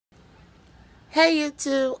Hey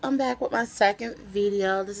YouTube, I'm back with my second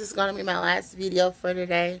video. This is going to be my last video for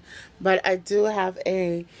today, but I do have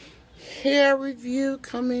a hair review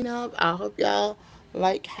coming up. I hope y'all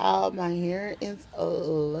like how my hair is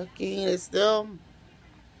looking. It's still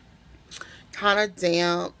kind of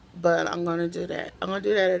damp, but I'm going to do that. I'm going to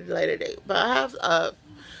do that at a later date. But I have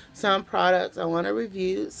some products I want to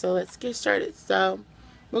review, so let's get started. So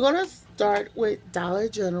we're going to start with Dollar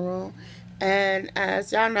General. And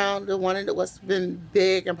as y'all know, the one that was been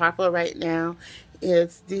big and popular right now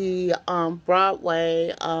is the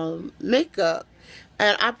Broadway makeup.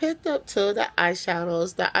 And I picked up two of the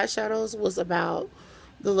eyeshadows. The eyeshadows was about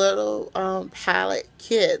the little palette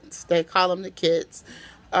kits. They call them the kits.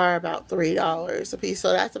 Are about $3 a piece.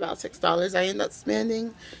 So that's about $6 I end up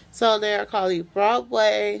spending. So they are called the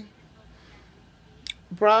Broadway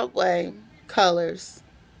Colors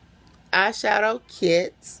eyeshadow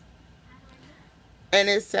kits. And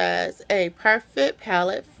it says a perfect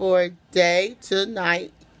palette for day to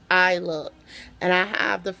night eye look. And I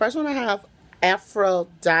have, the first one I have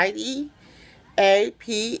Aphrodite.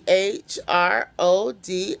 Aphorodite.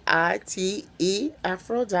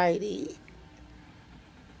 Aphrodite.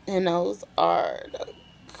 And those are the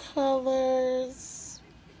colors.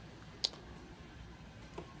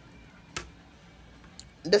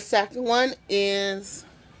 The second one is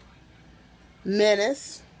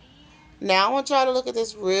Menace. Now I want y'all to look at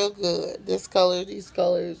this real good. These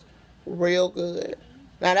colors, real good.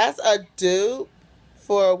 Now that's a dupe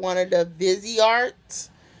for one of the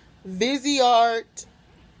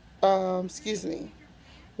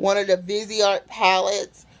one of the Viseart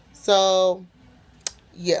palettes. So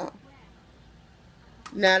yeah.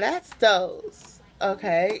 Now that's those.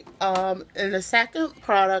 Okay. And the second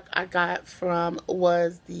product I got from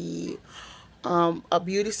was the a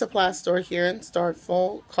beauty supply store here in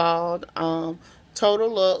Starkville called Total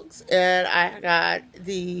Looks, and I got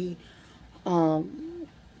the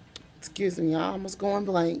excuse me, I almost going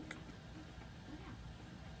blank.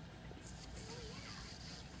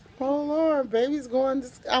 Oh Lord, baby's going.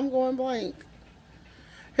 I'm going blank.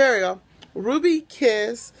 Here we go. Ruby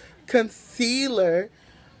Kiss concealer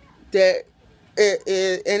that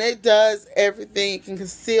it does everything. It can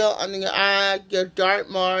conceal under your eye, your dark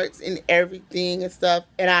marks and everything and stuff.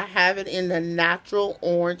 And I have it in the natural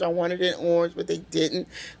orange. I wanted it in orange, but they didn't.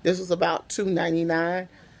 This was about $2.99.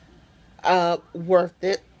 Worth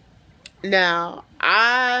it. Now,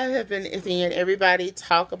 I have been seeing everybody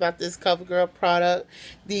talk about this CoverGirl product.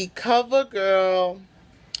 The CoverGirl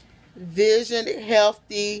Vision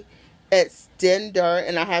Healthy Extender,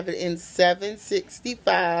 and I have it in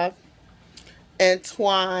 765. And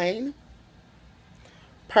Twine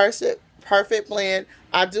perfect blend.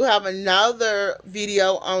 I do have another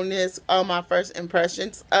video on this, on my first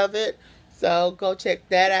impressions of it, so go check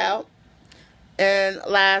that out. And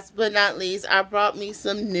last but not least, I brought me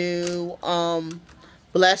some new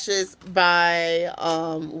blushes by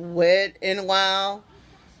Wet n Wild.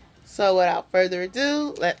 So without further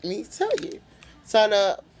ado, let me tell you.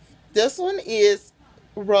 So this one is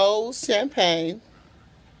Rose Champagne.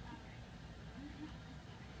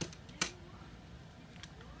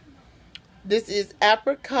 This is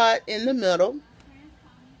Apricot in the middle.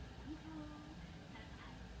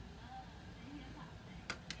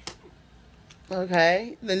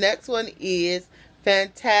 Okay. The next one is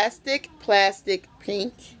Fantastic Plastic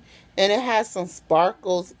Pink. And it has some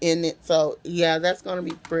sparkles in it. So, yeah, that's going to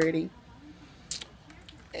be pretty.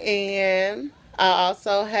 And I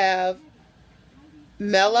also have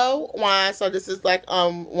Mellow Wine. So, this is like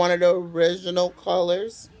one of the original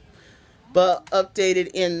colors, but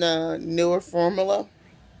updated in the newer formula.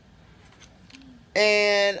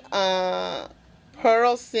 And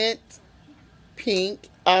Pearl Scent Pink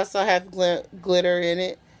also have glitter in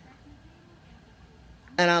it,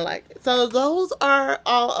 and I like it. So those are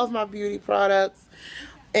all of my beauty products,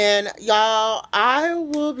 and y'all, I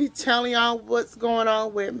will be telling y'all what's going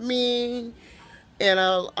on with me, and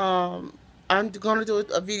I'm gonna do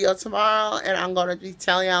a video tomorrow, and I'm gonna be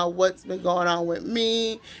telling y'all what's been going on with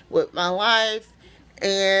me, with my life,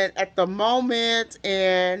 and at the moment,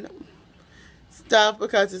 and stuff,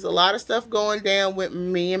 because there's a lot of stuff going down with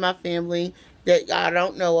me and my family that y'all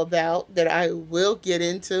don't know about, that I will get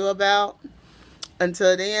into about.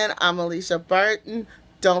 Until then, I'm Alicia Burton.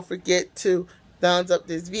 Don't forget to thumbs up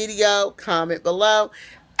this video, comment below,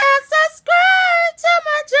 and subscribe to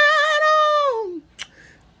my channel.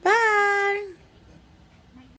 Bye.